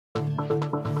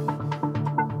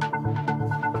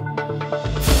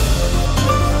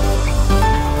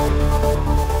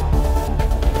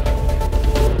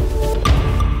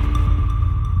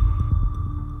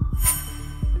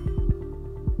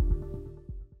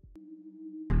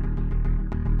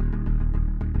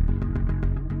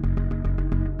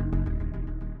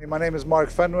My name is Mark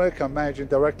Fenwick. I'm Managing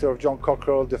Director of Jonh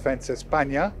Cockerill Defense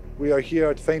Espana. We are here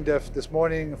at FEINDEF this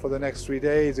morning for the next 3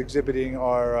 days exhibiting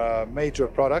our major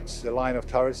products, the line of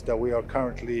turrets that we are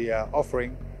currently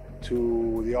offering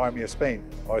to the Army of Spain,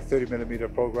 our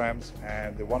 30mm programs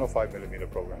and the 105mm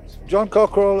programs. Jonh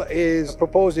Cockerill is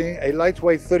proposing a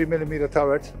lightweight 30mm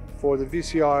turret for the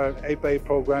VCR 8x8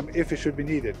 program if it should be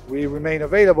needed. We remain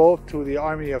available to the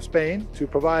Army of Spain to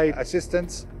provide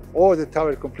assistance or the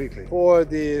turret completely. For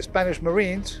the Spanish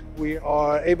Marines, we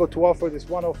are able to offer this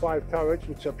 105 turret,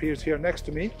 which appears here next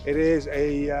to me. It is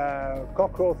a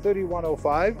Cockerill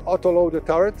 3105 auto-loader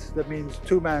turret. That means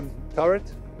two-man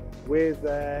turret with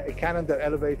a cannon that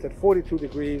elevates at 42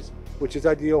 degrees, which is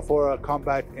ideal for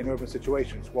combat in urban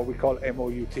situations, what we call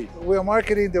MOUT. We are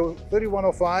marketing the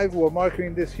 3105, we're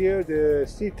marketing this year the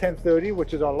C1030,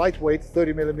 which is our lightweight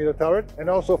 30mm turret. And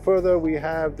also further, we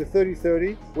have the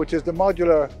 3030, which is the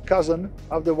modular cousin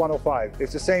of the 105.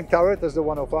 It's the same turret as the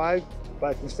 105,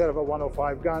 but instead of a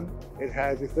 105 gun, it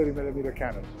has a 30mm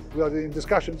cannon. We are in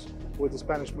discussions with the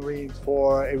Spanish Marines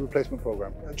for a replacement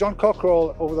program. Jonh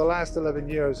Cockerill, over the last 11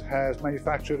 years, has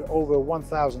manufactured over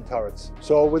 1,000 turrets.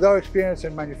 So with our experience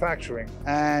in manufacturing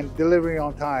and delivering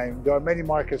on time, there are many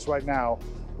markets right now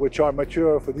which are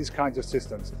mature for these kinds of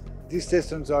systems. These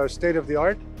systems are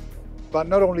state-of-the-art, but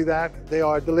not only that, they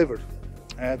are delivered.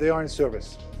 They are in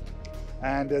service.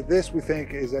 And this, we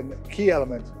think, is a key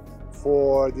element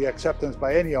for the acceptance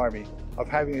by any army of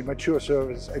having a mature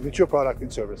service, a mature product in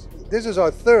service. This is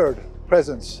our third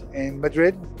presence in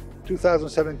Madrid,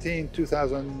 2017,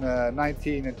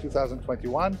 2019 and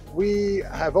 2021. We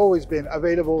have always been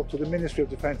available to the Ministry of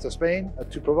Defense of Spain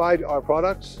to provide our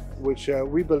products, which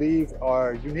we believe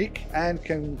are unique and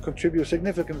can contribute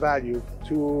significant value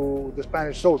to the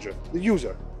Spanish soldier, the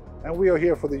user. And we are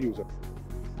here for the user.